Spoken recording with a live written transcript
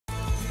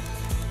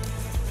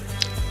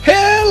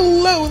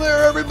Hello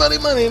there, everybody.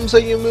 My name's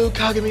Ayumu,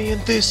 Kagami,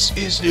 and this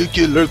is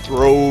Nuclear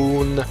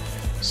Throne.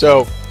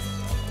 So,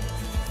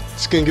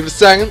 just gonna give it a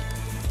second.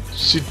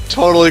 Should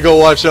totally go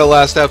watch that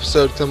last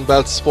episode because I'm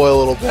about to spoil a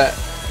little bit.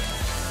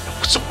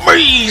 It's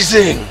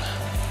amazing!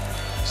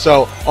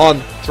 So,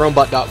 on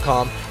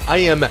thronebutt.com, I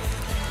am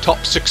top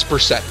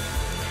 6%. I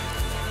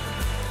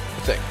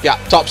think. Yeah,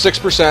 top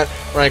 6%,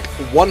 rank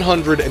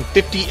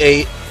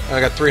 158, and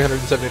I got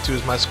 372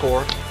 as my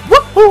score.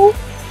 Woohoo!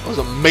 That was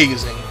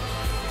amazing.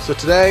 So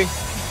today,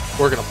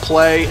 we're gonna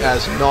play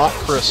as not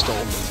Crystal.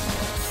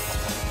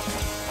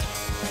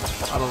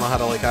 I don't know how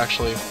to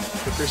actually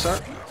quick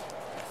restart.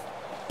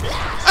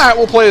 Alright,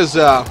 we'll play as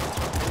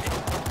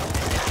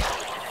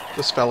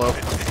this fellow.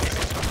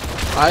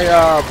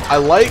 I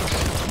like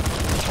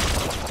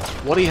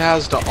what he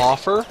has to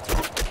offer,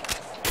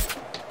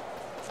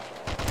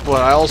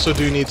 but I also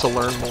do need to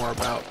learn more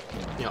about,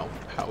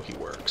 how he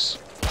works.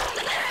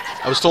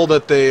 I was told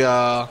that they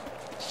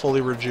fully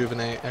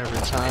rejuvenate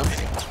every time.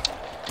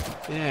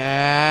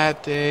 Yeah,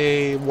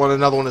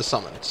 another one is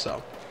summoned,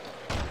 so.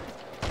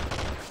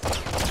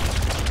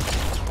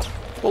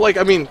 Well,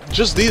 I mean,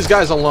 just these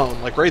guys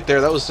alone, right there,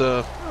 that was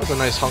a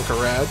nice hunk of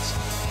rads.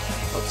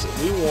 Let's see,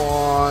 we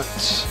want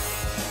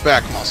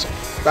back muscle.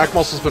 Back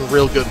muscle's been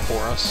real good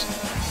for us.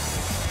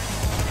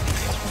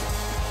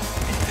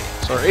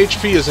 So our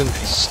HP isn't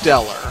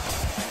stellar,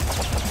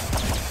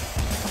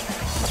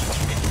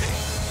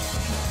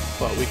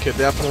 but we could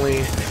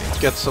definitely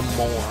get some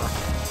more.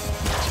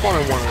 Spawn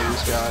in one of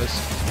these guys.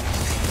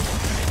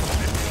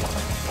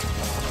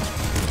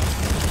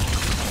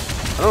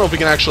 I don't know if we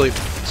can actually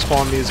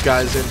spawn these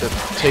guys in to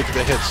take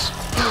the hits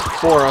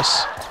for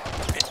us.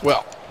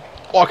 Well,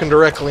 walking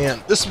directly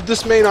in.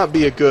 This may not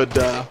be a good.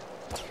 Okay,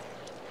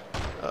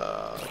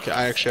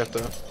 I actually have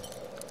to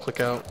click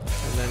out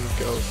and then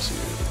go to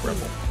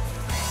Rebel.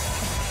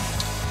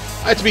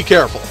 I have to be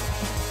careful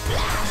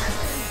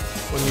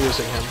when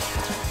using him,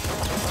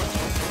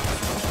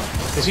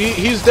 because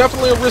he's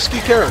definitely a risky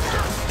character.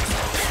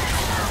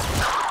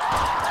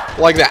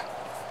 Like that.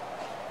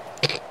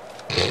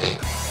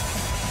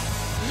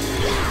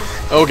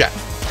 Okay.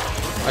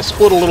 I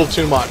split a little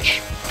too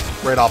much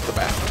right off the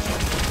bat.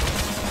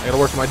 I gotta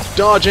work my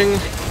dodging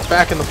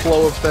back in the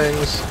flow of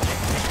things.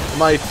 I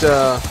might,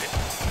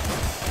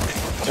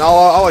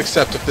 I'll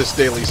accept if this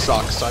daily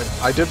sucks.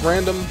 I did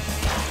random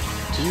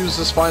to use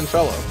this fine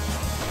fellow.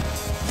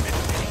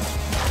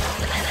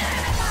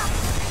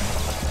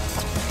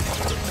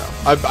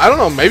 I don't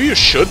know, maybe you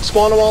should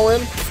spawn them all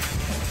in?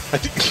 I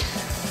think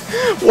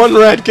one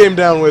rat came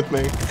down with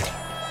me.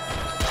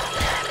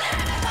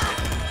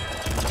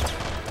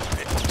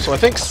 So I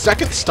think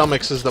second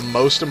stomachs is the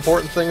most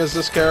important thing as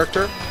this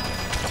character,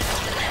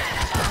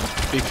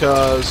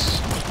 because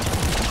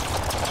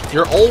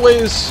you're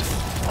always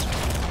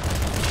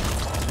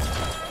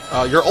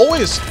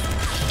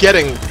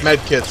getting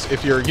medkits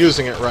if you're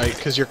using it right,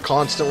 because you're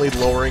constantly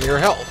lowering your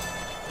health.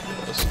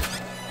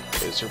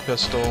 Laser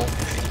pistol.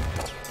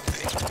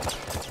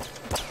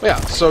 Yeah,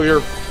 so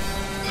you're...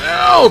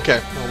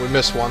 Okay, well, we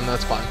missed one,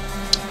 that's fine.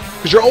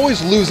 Because you're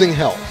always losing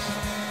health.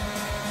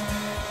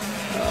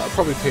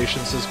 Probably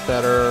patience is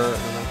better, and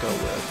then I'll go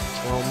with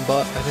Throne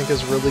Butt, I think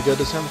is really good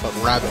as him, but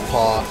Rabbit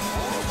Paw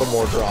for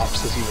more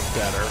drops is even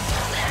better.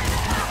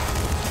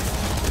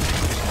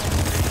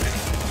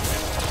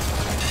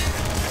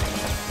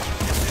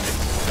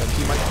 Gotta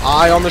keep my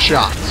eye on the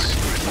shots.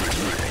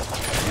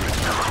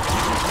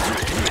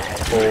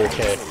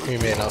 Okay, we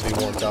may not be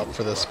warmed up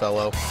for this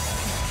fellow.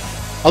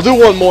 I'll do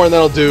one more and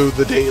then I'll do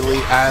the daily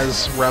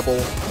as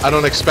Rebel. I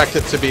don't expect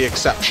it to be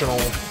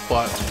exceptional,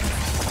 but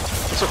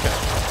it's okay.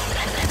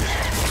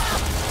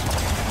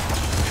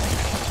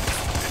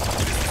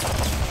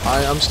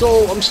 I'm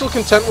still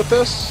content with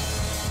this.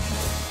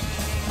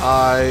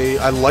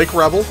 I like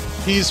Rebel.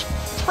 He's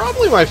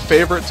probably my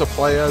favorite to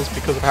play as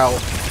because of how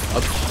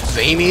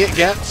zany it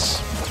gets.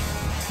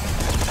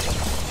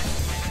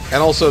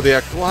 And also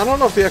I don't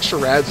know if the extra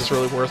rads is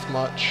really worth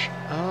much.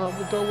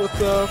 We'll go with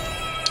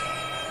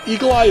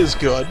Eagle Eye is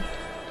good.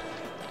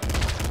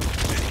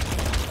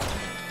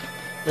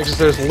 Makes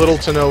there's little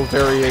to no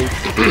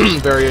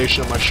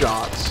variation of my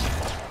shots,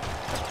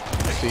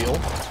 I feel.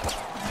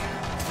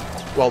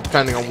 Well,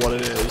 depending on what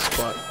it is,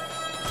 but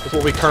with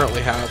what we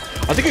currently have.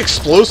 I think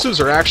explosives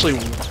are actually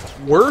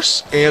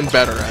worse and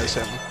better as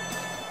him.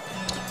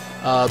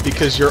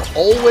 Because you're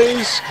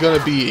always going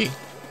to be,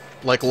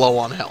 low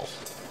on health.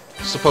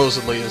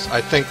 Supposedly is,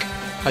 I think,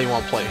 how you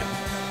want to play him.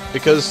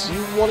 Because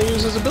you want to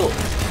use his ability.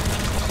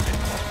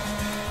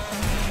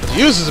 To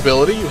use his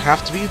ability, you don't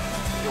have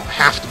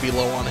to be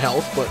low on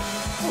health, but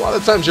a lot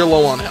of times you're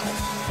low on health.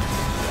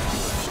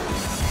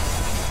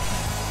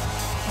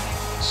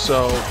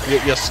 So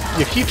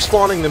you keep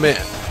spawning them in.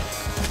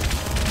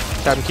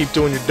 Have them keep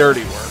doing your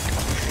dirty work.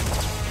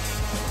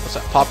 What's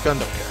that? Pop gun?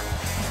 Don't care.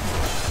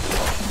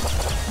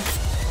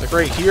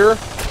 Right here,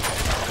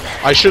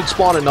 I should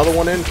spawn another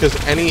one in because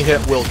any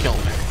hit will kill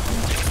me.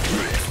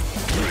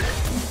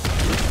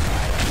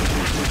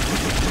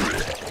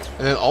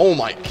 And then, oh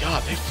my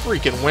god, they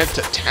freaking went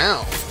to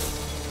town.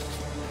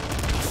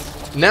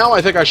 Now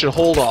I think I should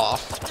hold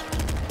off.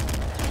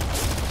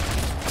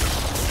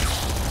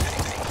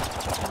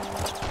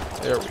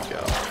 There we go.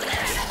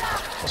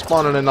 I'll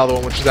spawn in another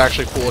one, which is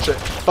actually cool.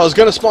 If I was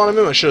going to spawn him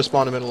in, I should have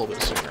spawned him in a little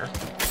bit sooner.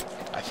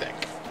 I think.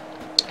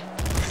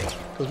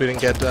 Because we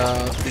didn't get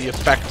the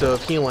effect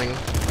of healing.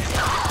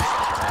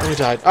 And we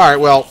died. Alright,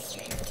 well.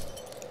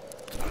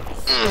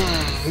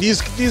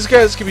 These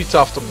guys can be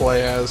tough to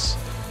play as.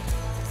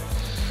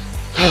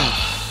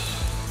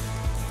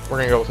 We're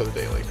going to go for the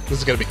daily. This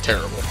is going to be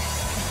terrible.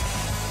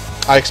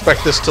 I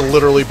expect this to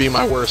literally be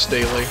my worst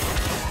daily.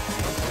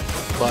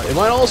 But it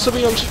might also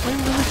be I'm just playing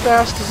really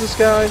fast as this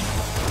guy.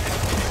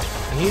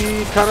 And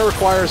he kind of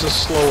requires a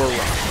slower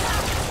run.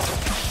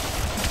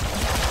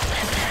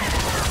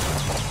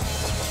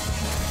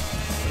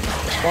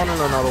 Spawn in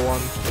another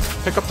one.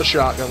 Pick up the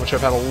shotgun, which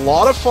I've had a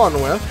lot of fun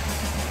with.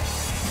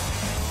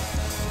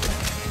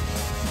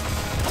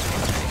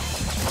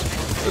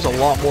 There's a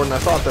lot more than I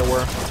thought there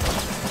were.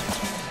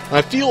 And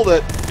I feel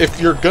that if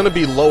you're going to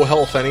be low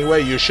health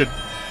anyway, you should...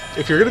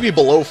 If you're going to be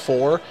below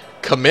 4,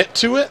 commit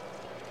to it.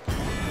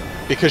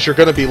 Because you're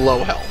going to be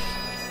low health.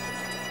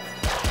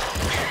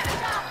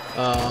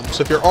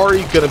 So if you're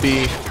already going to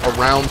be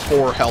around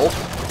 4 health,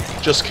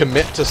 just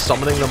commit to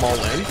summoning them all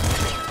in.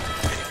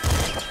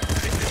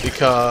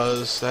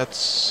 Because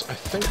that's, I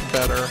think,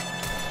 better.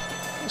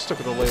 Let's stick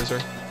with the laser.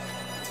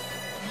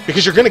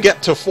 Because you're going to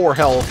get to 4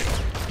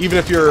 health, even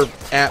if you're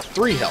at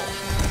 3 health.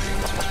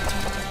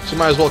 So you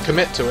might as well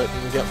commit to it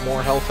and get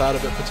more health out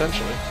of it,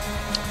 potentially.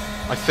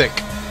 I think.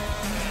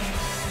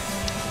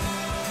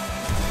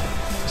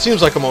 It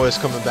seems like I'm always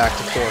coming back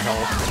to 4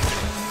 health.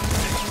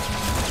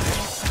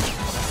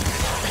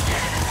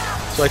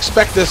 So I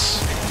expect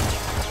this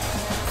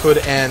could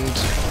end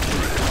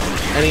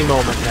any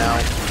moment now.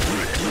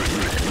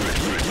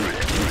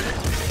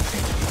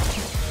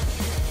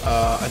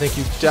 I think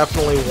you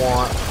definitely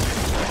want...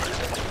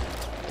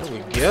 There we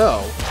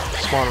go.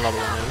 Spawn another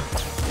one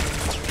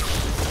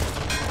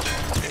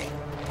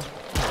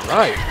in.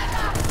 Alright.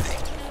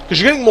 Because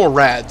you're getting more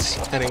rads,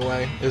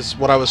 anyway, is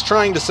what I was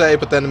trying to say,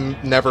 but then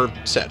never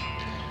said.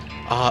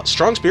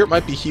 Strong Spirit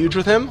might be huge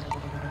with him,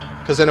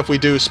 because then if we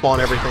do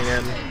spawn everything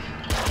in...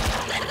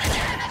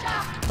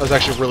 That was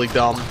actually really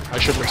dumb. I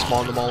shouldn't have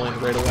spawned them all in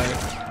right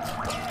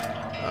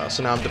away.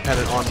 So now I'm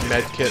dependent on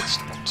medkits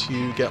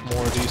to get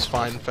more of these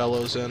fine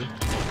fellows in.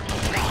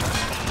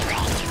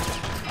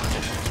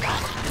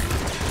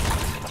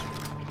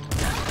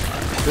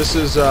 This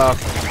is,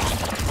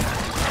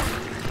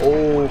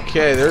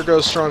 okay, there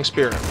goes Strong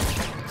Spirit.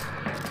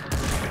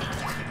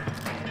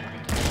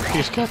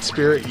 We've got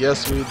Spirit?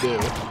 Yes, we do.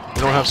 We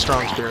don't have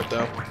Strong Spirit,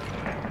 though.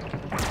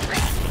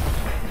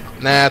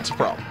 That's a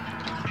problem.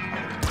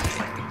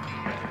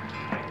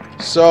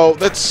 So,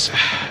 it's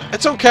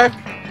okay.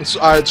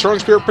 Strong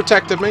Spirit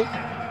protected me.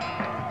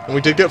 And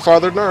we did get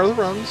farther than our other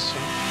runs.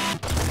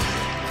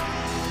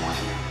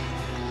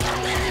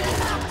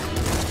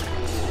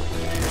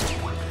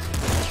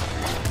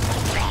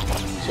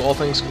 So all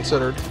things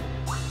considered,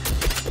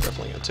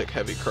 definitely going to take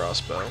heavy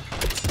crossbow.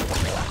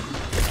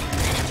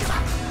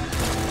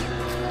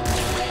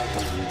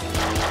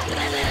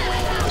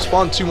 We'll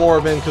spawn 2 more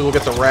of them because we'll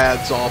get the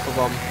rads off of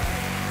them.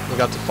 We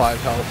got to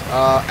 5 health.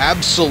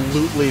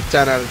 Absolutely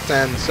 10 out of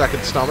 10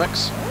 second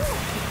stomachs.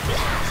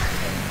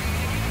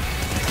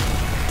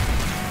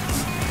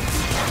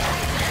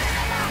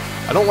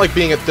 I don't like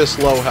being at this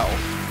low health.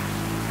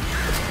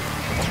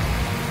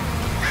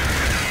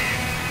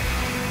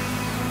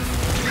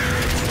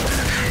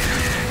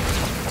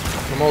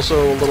 I'm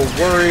also a little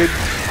worried.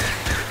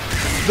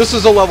 This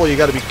is a level you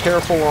got to be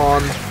careful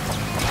on.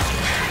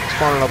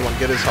 Spawn another one,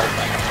 get his health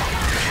back up.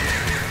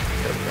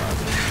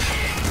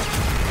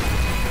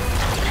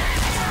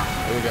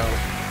 There we go.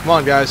 Come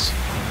on, guys.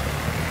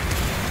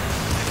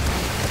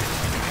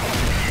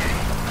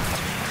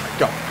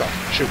 Go, go.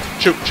 Shoot,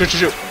 shoot, shoot,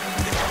 shoot, shoot.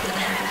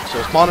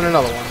 So spawn in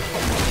another one.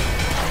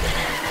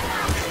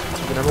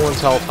 Get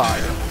everyone's health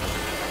higher.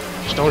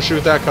 Just don't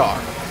shoot that car.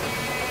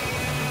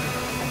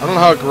 I don't know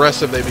how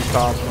aggressive they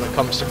become when it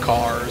comes to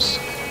cars.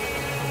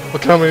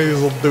 Look how many of these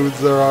little dudes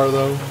there are,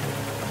 though.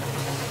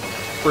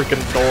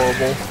 Freaking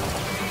adorable.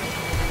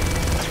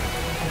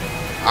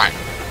 Alright.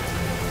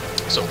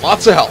 So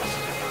lots of health.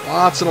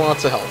 Lots and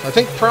lots of health. I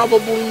think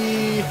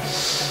probably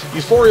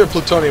Euphoria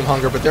Plutonium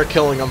Hunger, but they're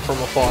killing them from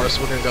afar, so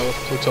we're going to go with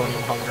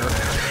Plutonium Hunger.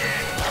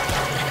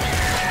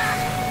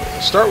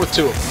 We'll start with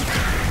 2 of them.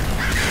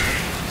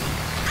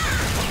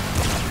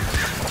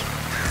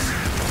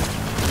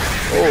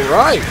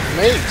 Alright,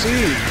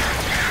 matey.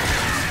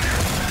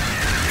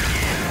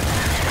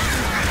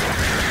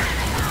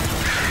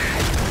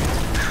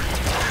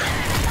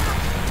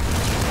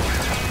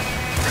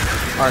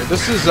 Alright,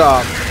 this is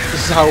how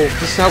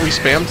we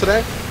spam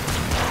today.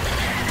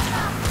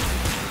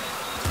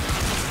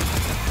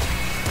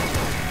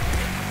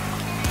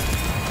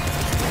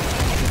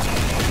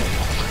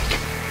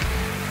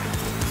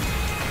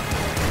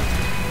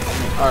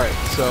 Alright,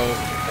 so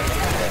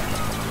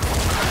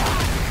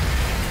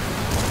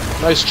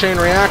nice chain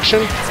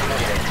reaction.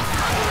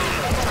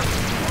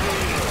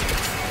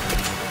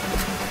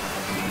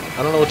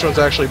 I don't know which one's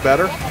actually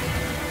better.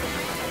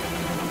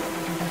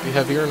 Be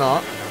heavy or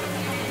not.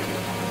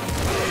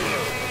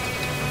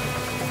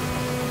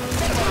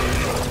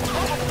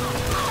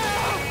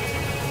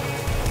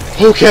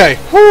 Okay.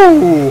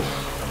 Whoo!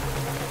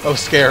 That was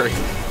scary.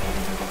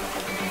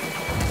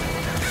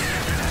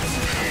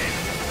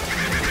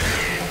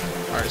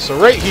 Alright, so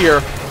right here,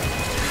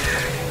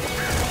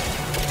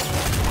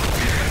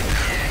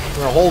 I'm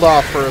going to hold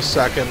off for a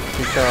second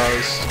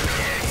because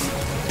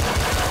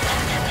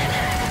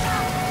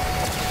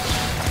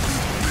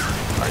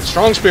alright,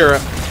 strong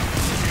spirit.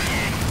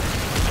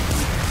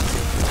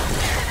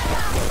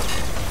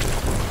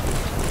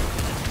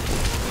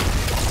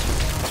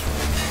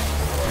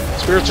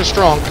 Spirits are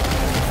strong.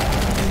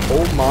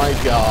 Oh my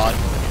god.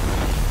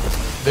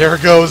 There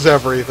goes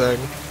everything.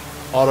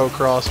 Auto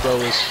crossbow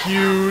is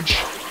huge.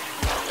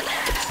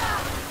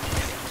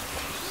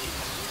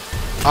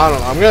 I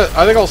don't know.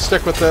 I think I'll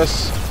stick with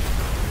this.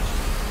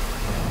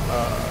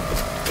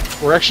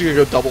 We're actually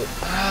gonna go double.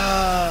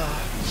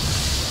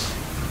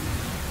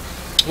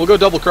 We'll go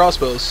double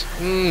crossbows.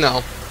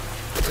 No.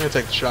 I'm gonna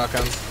take the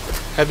shotgun.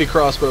 Heavy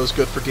crossbow is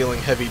good for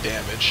dealing heavy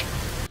damage.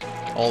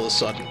 All of a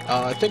sudden.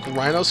 I think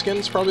rhino skin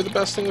is probably the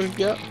best thing we could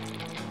get.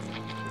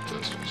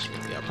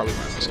 Yeah, probably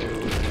rhino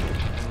skin.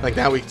 Like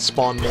now we can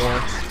spawn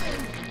more.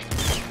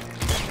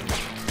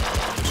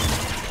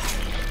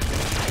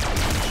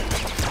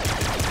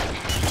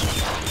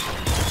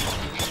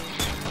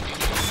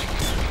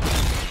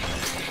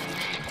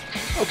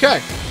 Okay.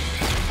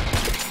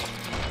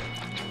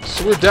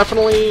 So we're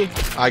definitely...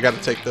 I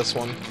gotta take this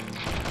one.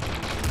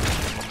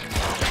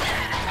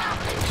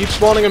 Keep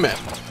spawning them in.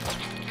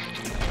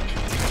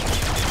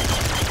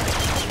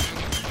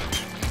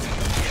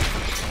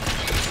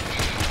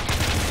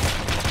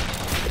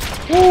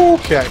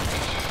 Okay.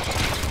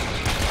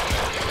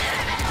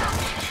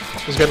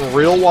 It's getting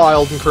real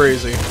wild and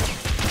crazy.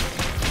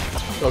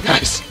 Oh,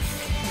 guys.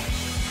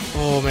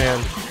 Oh,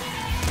 man.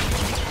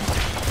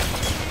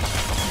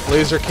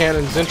 Laser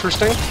cannon's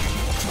interesting.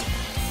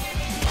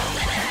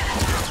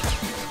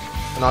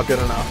 Not good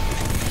enough.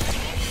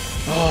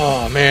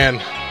 Oh,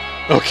 man.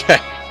 Okay.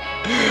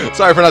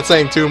 Sorry for not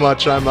saying too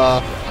much. I'm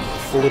a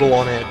little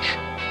on edge.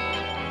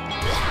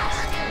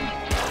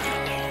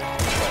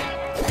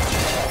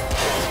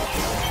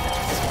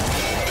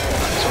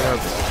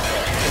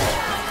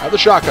 I have the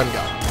shotgun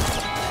gun.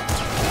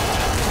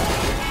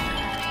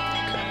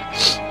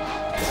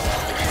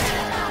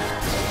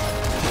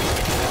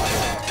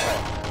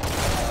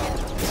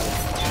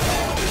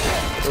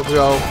 There we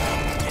go.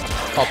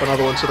 Pop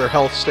another one so their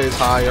health stays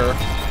higher.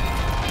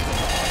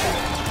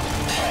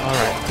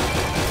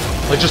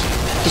 Alright. Like, just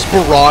this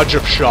barrage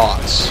of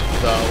shots,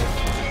 though.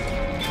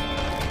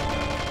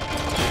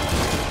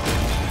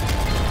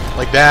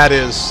 Like, that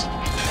is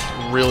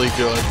really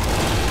good.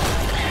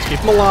 Let's keep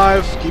them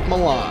alive. Keep them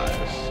alive.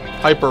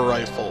 Hyper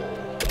rifle.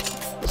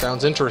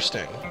 Sounds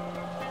interesting.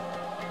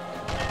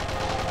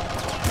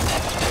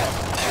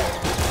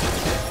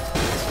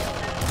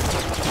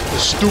 The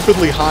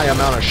stupidly high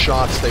amount of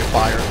shots they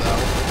fire, though.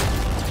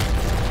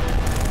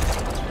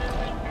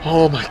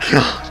 Oh my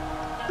god.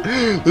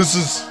 This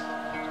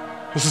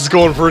is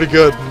going pretty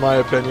good, in my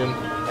opinion.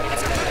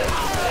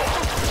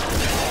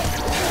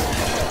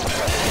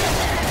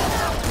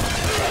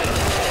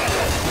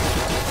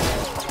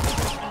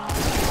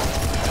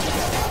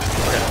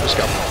 Okay, just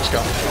go. Just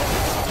go.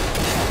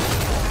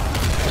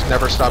 Just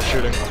never stop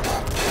shooting.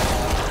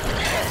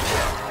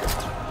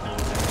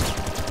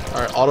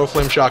 Alright, auto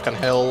flame shotgun.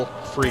 Hell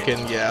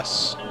freaking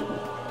yes.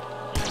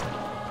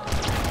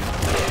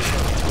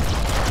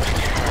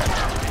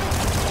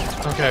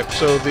 Okay,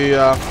 so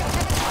the,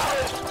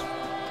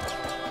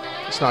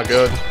 it's not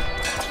good.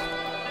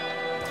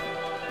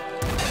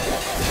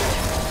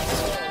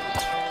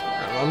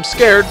 I'm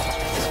scared.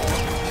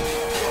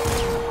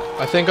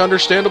 I think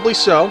understandably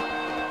so.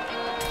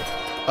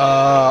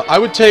 I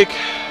would take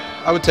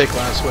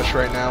Last Wish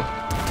right now.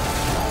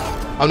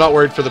 I'm not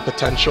worried for the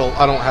potential.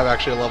 I don't have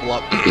actually a level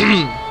up.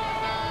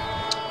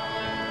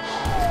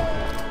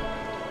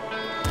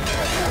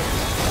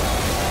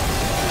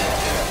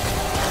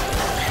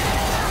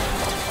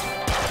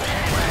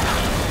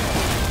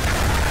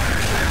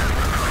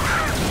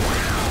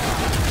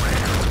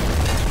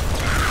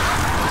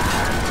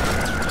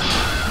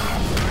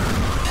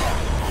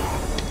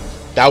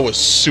 That was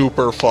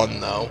super fun,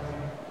 though.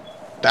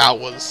 That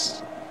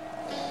was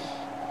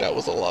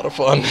a lot of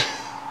fun.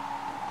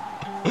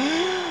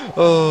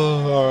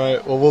 Oh,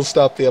 alright. Well, we'll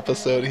stop the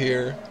episode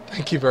here.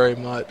 Thank you very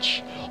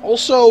much.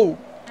 Also,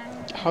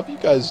 how have you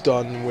guys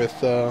done with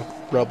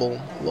Rebel?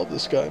 I love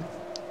this guy.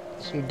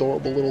 He's an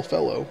adorable little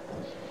fellow.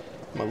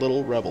 My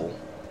little Rebel.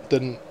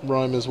 Didn't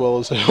rhyme as well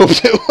as I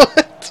hoped it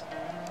would.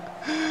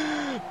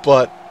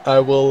 But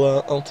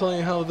I'll tell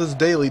you how this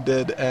daily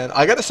did, and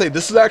I gotta say,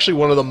 this is actually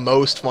one of the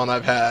most fun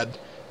I've had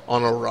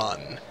on a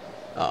run.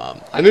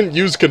 I didn't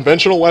use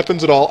conventional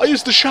weapons at all. I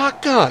used the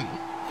shotgun,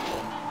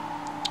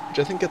 which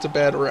I think gets a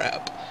bad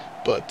rap,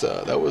 but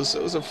it was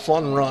a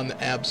fun run,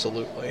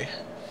 absolutely.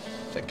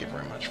 Thank you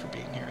very much for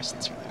being here. I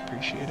sincerely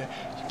appreciate it.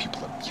 You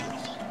people are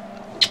beautiful.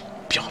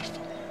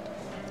 beautiful.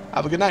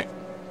 Have a good night.